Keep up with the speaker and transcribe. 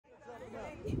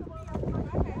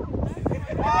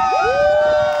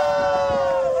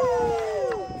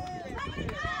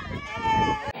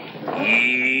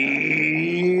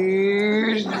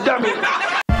Dummy.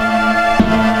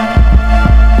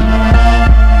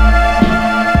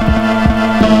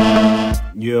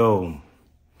 Yo,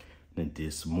 I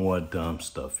did some more dumb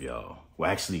stuff, y'all. Well,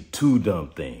 actually, two dumb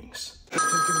things.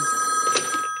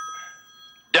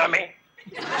 Dummy.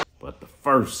 But the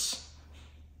first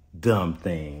dumb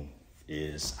thing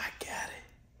is I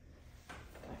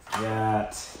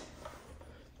got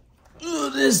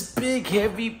this big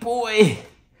heavy boy.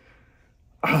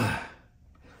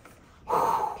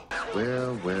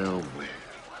 Well.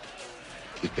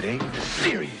 If it ain't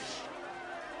serious,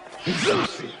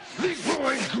 Lucy, Big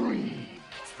Boy Green.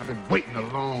 I've been waiting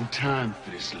a long time for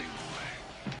this little boy.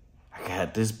 I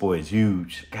got this boy's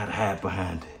huge. Gotta hide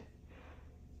behind it.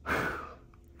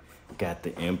 Got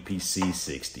the MPC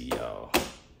 60, y'all.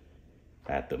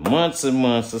 After months and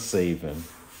months of saving,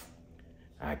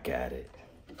 I got it.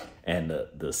 And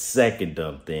the second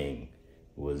dumb thing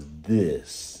was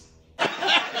this.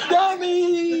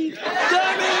 Dummy!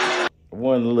 Dummy!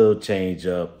 One little change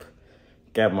up.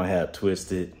 Got my hair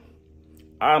twisted.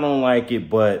 I don't like it,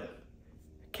 but I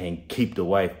can't keep the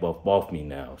wife off me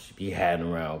now. She be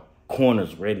hiding around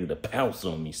corners ready to pounce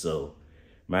on me, so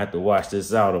I'm gonna have to watch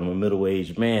this out. I'm a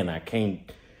middle-aged man. I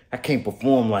can't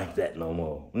perform like that no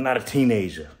more. I'm not a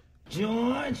teenager.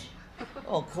 George?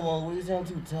 Oh, come on, we sound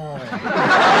too tired.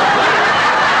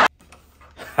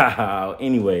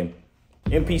 Anyway,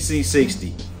 MPC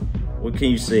 60. What can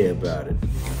you say about it?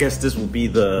 I guess this will be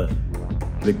the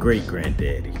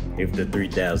great-granddaddy, if the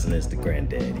 3000 is the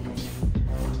granddaddy.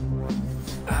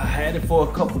 I had it for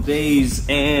a couple days,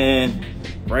 and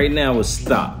right now it's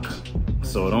stock.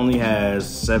 So it only has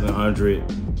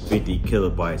 750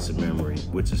 kilobytes of memory,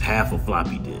 which is half a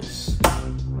floppy disk.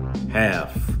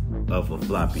 Half of a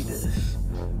floppy disk.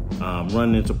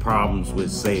 Running into problems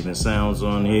with saving sounds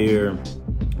on here.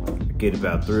 I get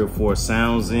about 3 or 4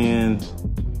 sounds in,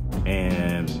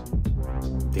 and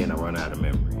then I run out of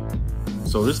memory.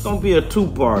 So this is gonna be a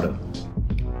two-parter.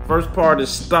 First part is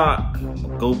stock. I'm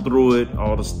gonna go through it,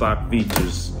 all the stock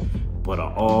features, but I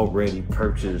already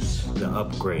purchased the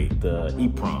upgrade, the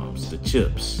EEPROMs, the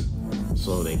chips.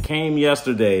 So they came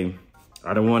yesterday.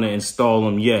 I don't wanna install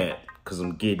them yet because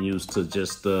I'm getting used to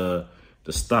just the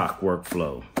stock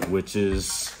workflow, which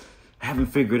is, I haven't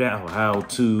figured out how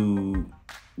to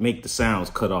make the sounds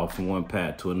cut off from one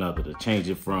pad to another, to change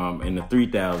it from, in the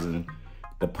 3000,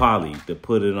 the poly, to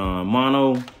put it on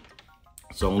mono,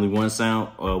 so only one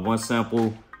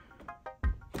sample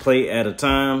play at a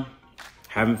time.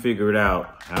 Haven't figured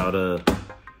out how to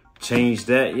change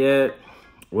that yet.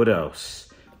 What else?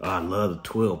 Oh, I love the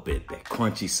 12-bit, that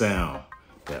crunchy sound,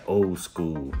 that old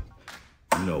school,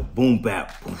 you know, boom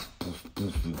bap, poof, poof,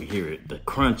 poof. You can hear it, the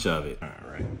crunch of it. All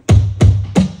right.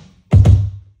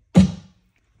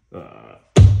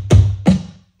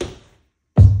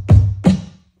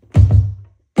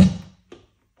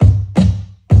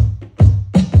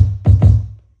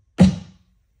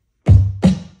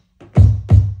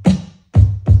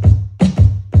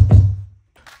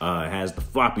 It has the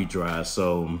floppy drive,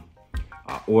 so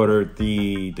I ordered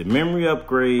the memory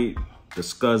upgrade, the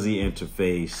SCSI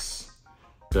interface,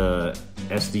 the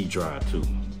SD drive too.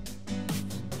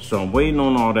 So I'm waiting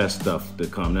on all that stuff to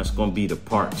come. That's gonna be the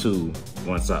part 2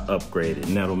 once I upgrade it,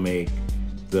 and that'll make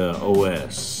the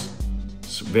OS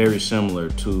very similar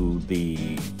to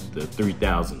the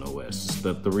 3000 OS. It's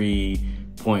the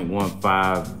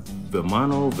 3.15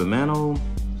 Vimano?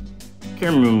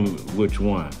 Can't remember which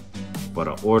one, but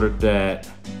I ordered that.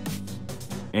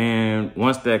 And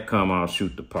once that come, I'll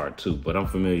shoot the part 2, but I'm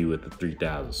familiar with the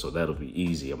 3000, so that'll be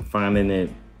easy. I'm finding it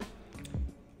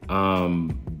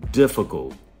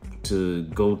difficult to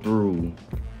go through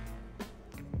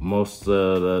most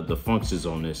of the functions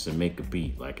on this and make a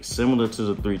beat. Like, it's similar to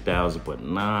the 3000, but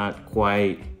not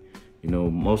quite. You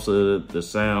know, most of the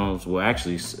sounds, well,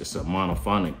 actually, it's a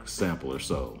monophonic sampler,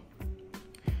 so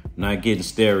not getting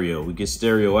stereo. We get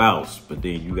stereo outs, but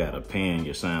then you gotta pan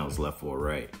your sounds left or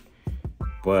right.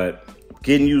 But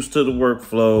getting used to the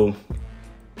workflow,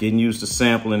 getting used to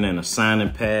sampling and assigning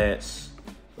pads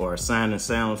or assigning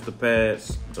sounds to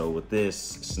pads. So with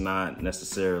this, it's not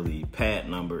necessarily pad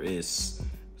number, it's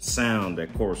sound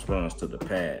that corresponds to the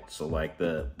pad. So like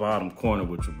the bottom corner,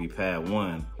 which would be pad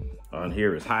 1, on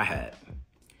here is hi-hat.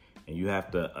 And you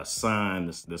have to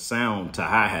assign the sound to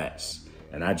hi-hats.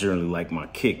 And I generally like my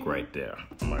kick right there.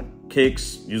 My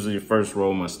kicks, usually the first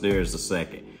row, my snare is the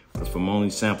second. But if I'm only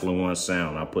sampling one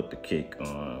sound, I put the kick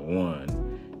on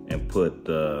 1 and put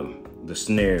the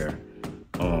snare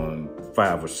on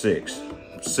 5 or 6.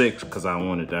 6 because I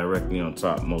want it directly on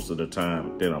top most of the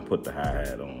time. Then I'll put the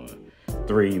hi-hat on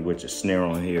 3, which is snare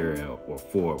on here, or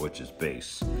 4, which is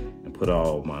bass, and put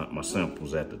all my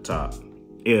samples at the top.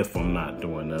 If I'm not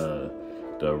doing the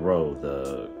row,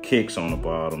 the kicks on the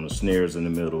bottom, the snares in the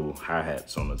middle,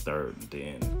 hi-hats on the 3rd, and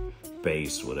then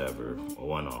bass, whatever,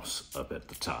 one-offs up at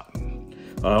the top.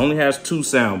 Only has 2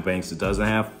 sound banks. It doesn't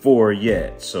have 4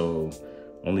 yet, so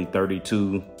only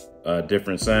 32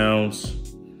 different sounds.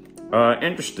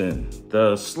 Interesting,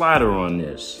 the slider on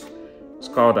this, it's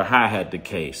called the hi-hat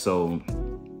decay. So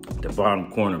the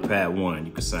bottom corner, pad 1,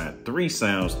 you can assign 3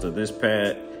 sounds to this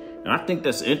pad. And I think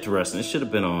that's interesting. It should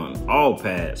have been on all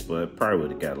pads, but it probably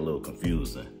would have got a little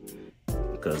confusing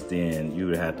because then you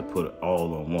would have to put it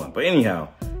all on one. But anyhow,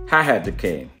 hi-hat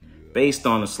decay. Based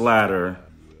on the slider,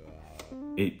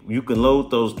 you can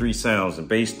load those 3 sounds, and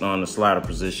based on the slider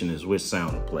position is which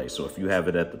sound to play. So if you have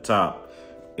it at the top,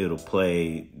 it'll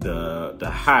play the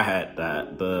hi-hat,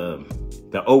 the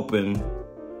open.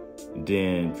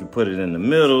 Then if you put it in the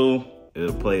middle,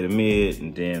 it'll play the mid,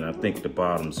 and then I think the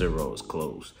bottom 0 is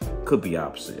closed. Could be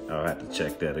opposite. I'll have to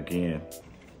check that again.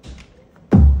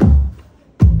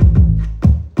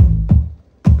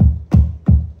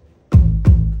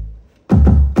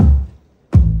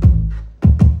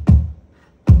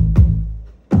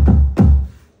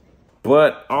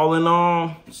 But all in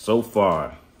all, so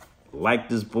far, I like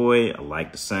this boy. I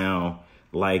like the sound.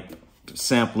 Like the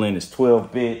sampling is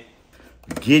 12-bit.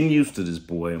 Getting used to this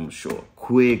boy. I'm gonna show a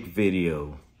quick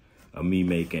video of me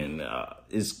making,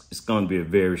 it's gonna be a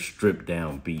very stripped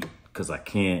down beat because I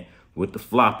can't, with the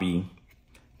floppy,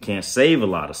 can't save a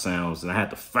lot of sounds, and I had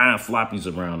to find floppies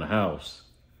around the house.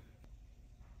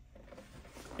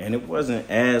 And it wasn't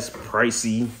as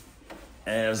pricey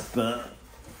as the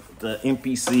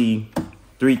MPC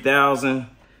 3000. It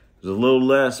was a little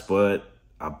less, but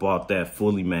I bought that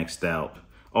fully maxed out.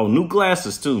 Oh, new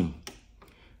glasses too.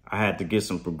 I had to get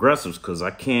some progressives because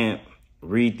I can't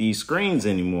read these screens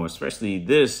anymore, especially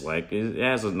this. Like, it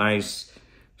has a nice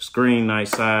screen,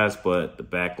 nice size, but the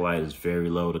backlight is very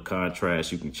low. The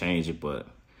contrast, you can change it, but it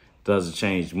doesn't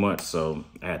change much. So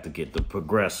I had to get the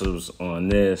progressives on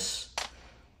this.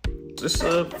 Just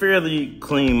a fairly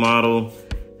clean model.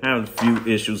 Had a few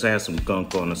issues. I had some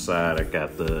gunk on the side. I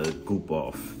got the goop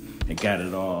off and got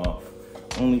it off.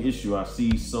 Only issue I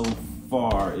see so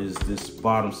far is this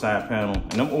bottom side panel,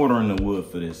 and I'm ordering the wood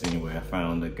for this anyway. I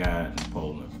found a guy in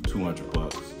Poland, 200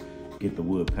 bucks, get the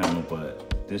wood panel,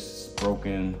 but this is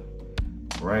broken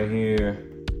right here.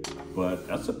 But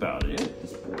that's about it.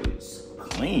 This boy is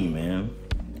clean, man.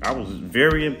 I was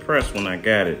very impressed when I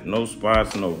got it. No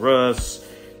spots, no rust.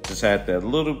 Just had that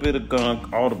little bit of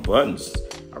gunk. All the buttons.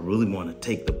 I really want to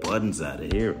take the buttons out of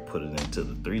here and put it into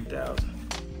the 3000.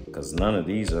 Because none of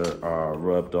these are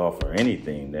rubbed off or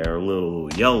anything. They're a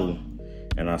little yellow,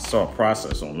 and I saw a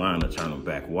process online to turn them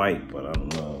back white, but I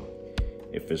don't know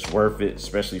if it's worth it,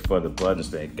 especially for the buttons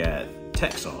that got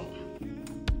text on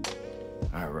them.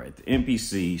 All right, the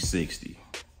MPC 60,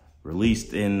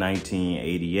 released in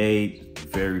 1988, the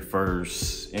very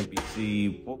first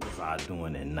MPC. What was I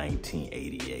doing in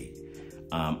 1988?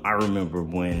 I remember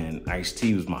when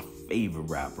Ice-T was my favorite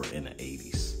rapper in the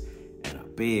 80s.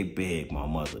 Begged my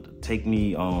mother to take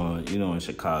me on, in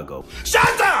Chicago.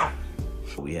 Shut down!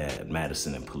 We had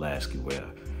Madison and Pulaski where,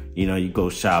 you go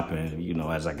shopping,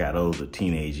 as I got older,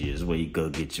 teenage years, where you go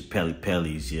get your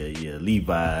Pellies, your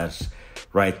Levi's,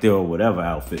 right there, or whatever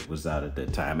outfit was out at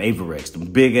that time. Averex, them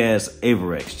big ass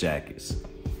Averex jackets.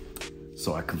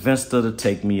 So I convinced her to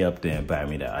take me up there and buy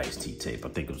me the Ice-T tape. I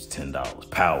think it was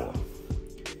 $10, Power.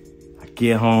 I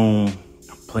get home,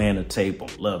 playing the tape,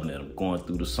 I'm loving it. I'm going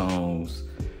through the songs.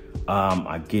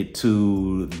 I get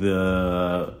to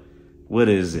the, what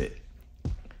is it?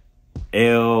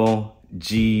 LGBN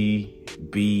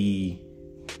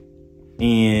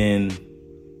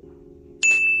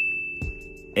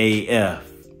AF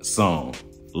song.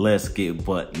 Let's get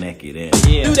butt naked and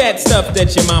do that stuff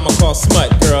that your mama calls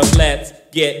smut, girls. Let's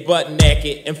get butt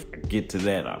naked and get to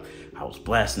that. I was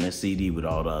blasting that CD with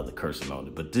all the other cursing on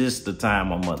it. But this the time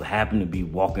my mother happened to be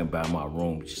walking by my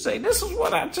room. She say, "This is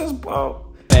what I just bought."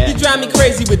 You drive me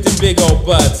crazy with them big old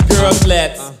butts. Girls,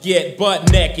 let's get butt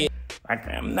naked.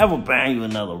 I'm never buying you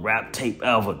another rap tape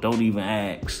ever. Don't even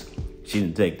ask. She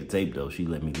didn't take the tape though. She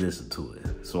let me listen to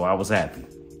it. So I was happy.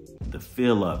 The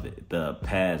feel of it. The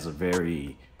pads are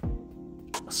very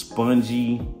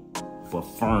spongy but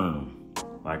firm.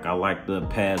 Like, I like the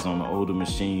pads on the older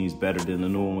machines better than the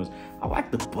newer ones. I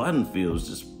like the button feels,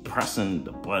 just pressing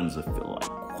the buttons that feel like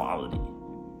quality.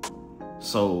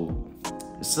 So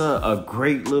It's a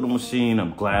great little machine.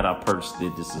 I'm glad I purchased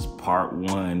it. This is part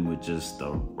one with just a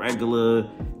regular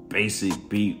basic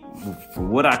beat for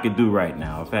what I could do right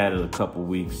now. I've had it a couple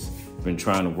weeks. Been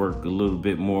trying to work a little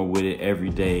bit more with it every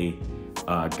day.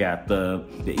 Got the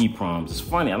EPROMs. It's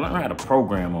funny, I learned how to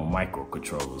program on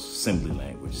microcontrollers, assembly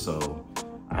language. So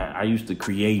I used to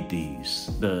create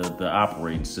these, the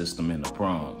operating system in the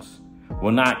proms.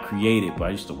 Well, not create it, but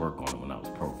I used to work on it when I was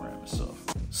programming stuff.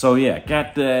 So yeah,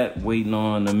 got that, waiting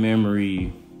on the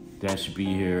memory. That should be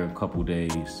here in a couple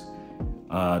days.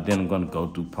 Then I'm gonna go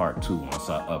do part two once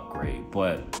I upgrade.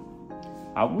 But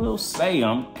I will say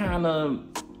I'm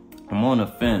on the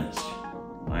fence.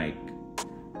 Like,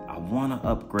 I wanna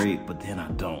upgrade, but then I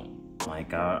don't.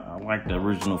 Like, I like the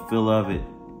original feel of it.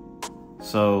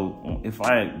 So if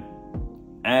I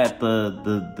add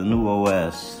the new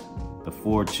OS, the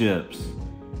 4 chips,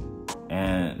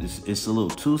 and it's a little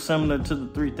too similar to the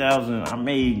 3000, I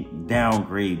may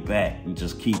downgrade back and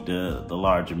just keep the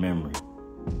larger memory.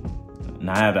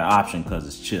 Now I have the option because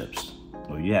it's chips.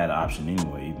 Well, you had the option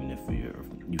anyway, even if you're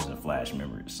using flash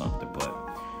memory or something.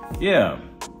 But yeah,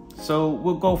 so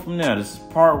we'll go from there. This is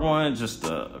part one, just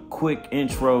a quick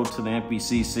intro to the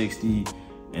MPC 60,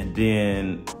 and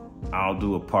then I'll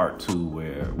do a part two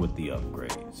with the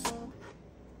upgrades.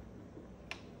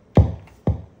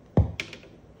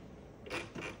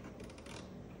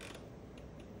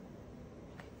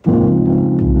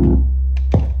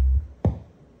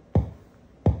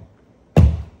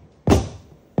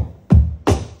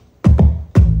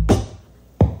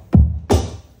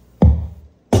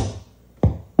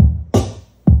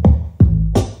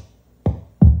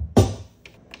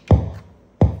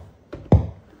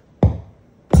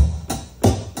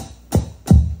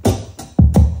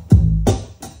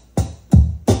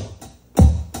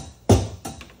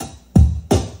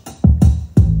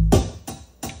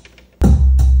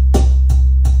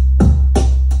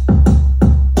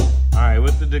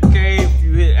 Decay, if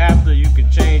you hit after, you can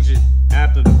change it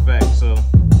after the fact. So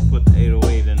put the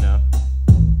 808 in there.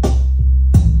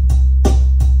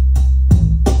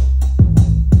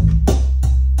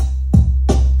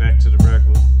 Back to the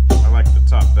regular. I like the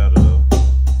top better though.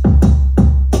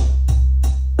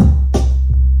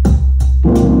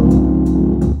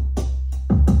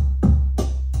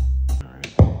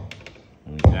 Alright.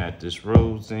 Let me add this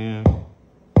Rhodes in.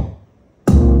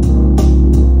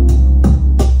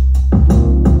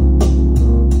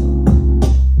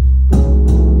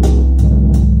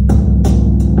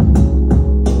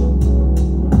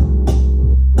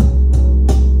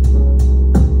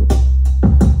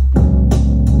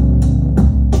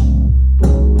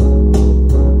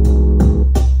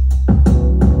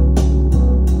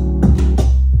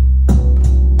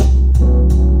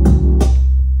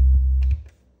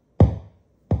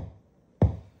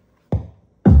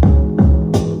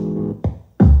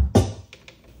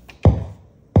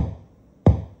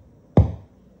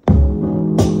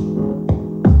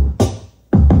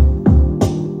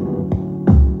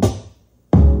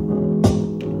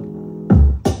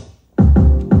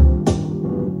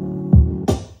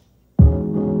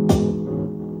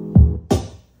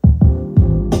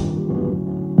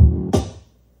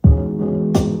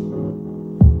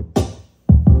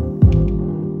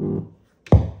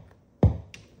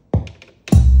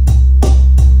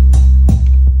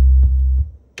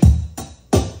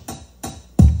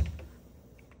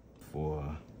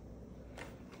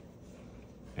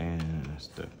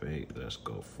 Step 8, let's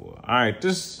go for. All right,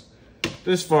 this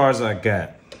far as I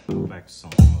got. Back to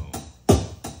some mode.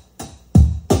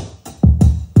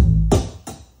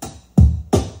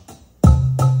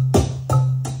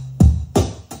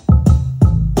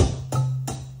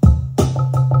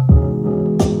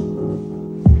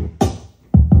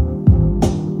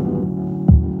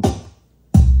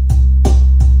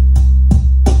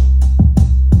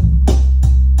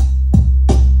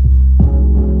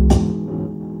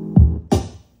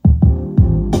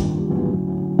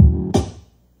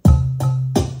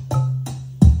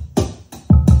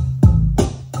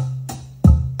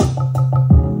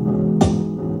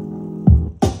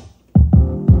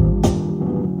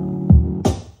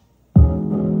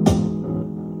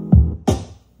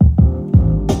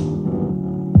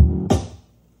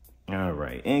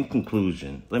 In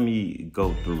conclusion, let me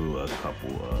go through a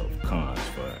couple of cons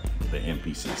for the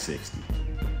MPC 60.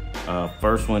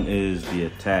 First one is the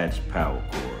attached power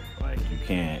cord. Like, you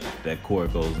can't, if that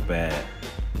cord goes bad,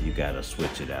 you gotta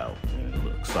switch it out. And it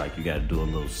looks like you gotta do a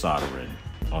little soldering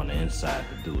on the inside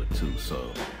to do it too.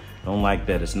 So don't like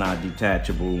that it's not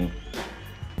detachable.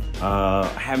 I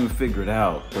haven't figured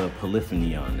out the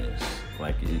polyphony on this.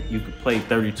 Like, you could play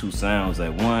 32 sounds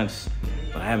at once,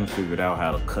 but I haven't figured out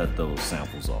how to cut those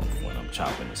samples off when I'm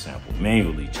chopping the sample.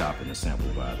 Manually chopping the sample,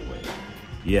 by the way.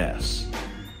 Yes,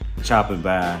 chopping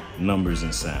by numbers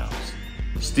and sounds.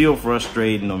 Still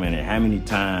frustrating, no matter how many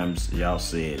times y'all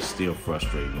say it's still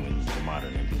frustrating when the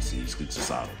modern MPCs get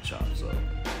just auto chop. So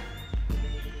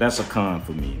that's a con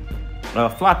for me.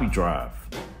 Floppy drive,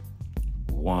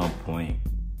 1.44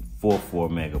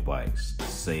 megabytes to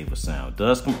save a sound.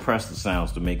 Does compress the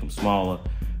sounds to make them smaller,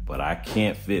 but I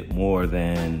can't fit more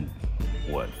than,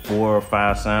 what, 4 or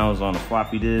 5 sounds on a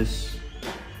floppy disk.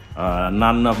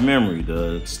 Not enough memory.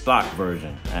 The stock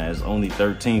version has only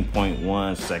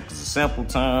 13.1 seconds of sample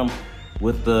time.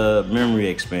 With the memory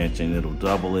expansion, it'll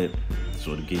double it,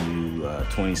 so it'll give you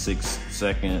 26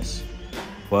 seconds,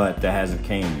 but that hasn't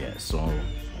came yet, so I'm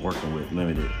working with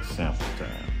limited sample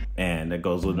time. And that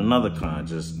goes with another con,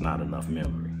 just not enough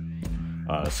memory.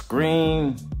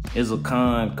 Screen is a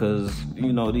con because,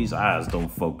 you know, these eyes don't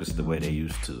focus the way they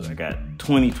used to. I got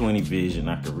 20/20 vision.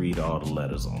 I can read all the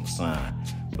letters on the sign,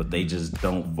 but they just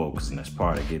don't focus, and that's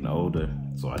part of getting older.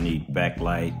 So I need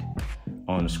backlight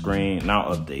on the screen, and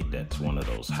I'll update that to one of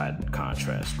those high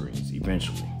contrast screens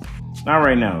eventually. Not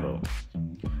right now though.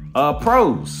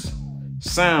 Pros,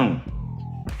 sound.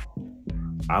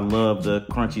 I love the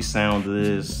crunchy sound of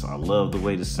this. I love the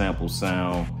way the samples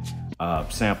sound.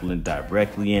 Sampling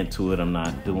directly into it. I'm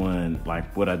not doing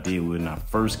like what I did when I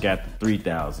first got the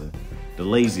 3000, the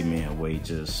lazy man way,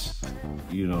 just,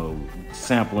 you know,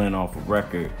 sampling off a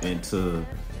record into,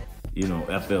 you know,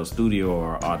 FL Studio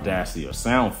or Audacity or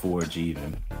SoundForge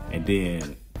even, and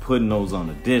then putting those on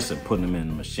a disc and putting them in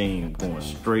the machine, going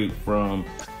straight from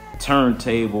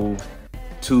turntable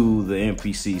to the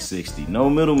MPC 60.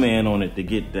 No middleman on it to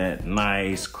get that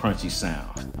nice crunchy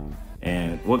sound.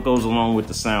 And what goes along with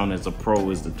the sound as a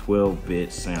pro is the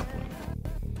 12-bit sampling.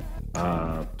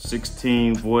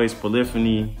 16 voice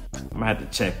polyphony, I'm gonna have to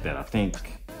check that. I think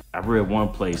I read one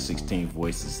place 16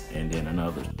 voices and then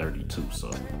another 32, so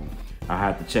I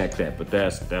have to check that, but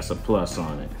that's a plus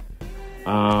on it.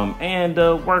 And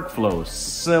workflow,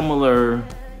 similar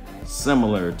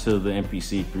to the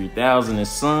MPC 3000 and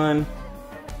Sun,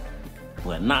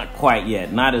 but not quite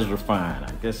yet, not as refined.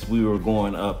 I guess we were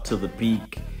going up to the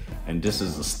peak, and this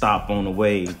is a stop on the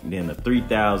way. Then the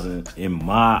 3000, in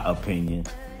my opinion,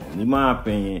 only my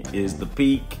opinion, is the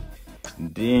peak.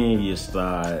 And then you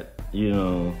start, you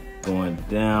know, going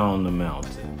down the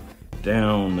mountain,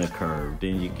 down the curve.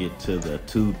 Then you get to the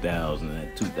 2000,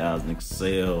 that 2000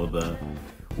 XL,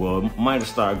 well, it might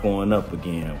start going up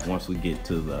again once we get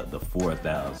to the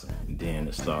 4000. And then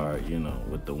it start, you know,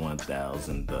 with the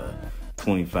 1000, the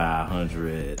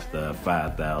 2500, the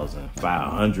 5000,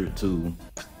 500 too.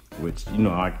 Which, you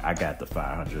know, I got the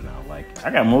 500 now. Like, I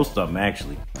got most of them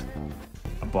actually.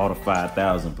 I bought a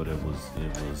 5000, but it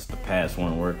was the past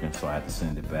one working, so I had to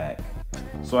send it back.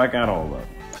 So I got all of them.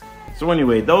 So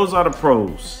anyway, those are the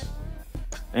pros.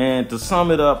 And to sum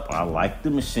it up, I like the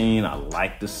machine, I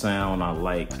like the sound, I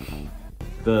like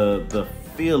the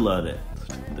feel of it.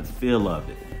 The feel of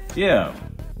it. Yeah.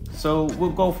 So we'll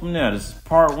go from there. This is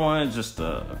part one, just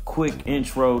a quick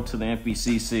intro to the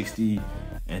MPC 60,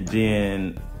 and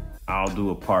then I'll do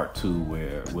a part two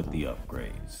with the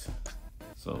upgrades.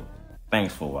 So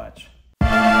thanks for watching.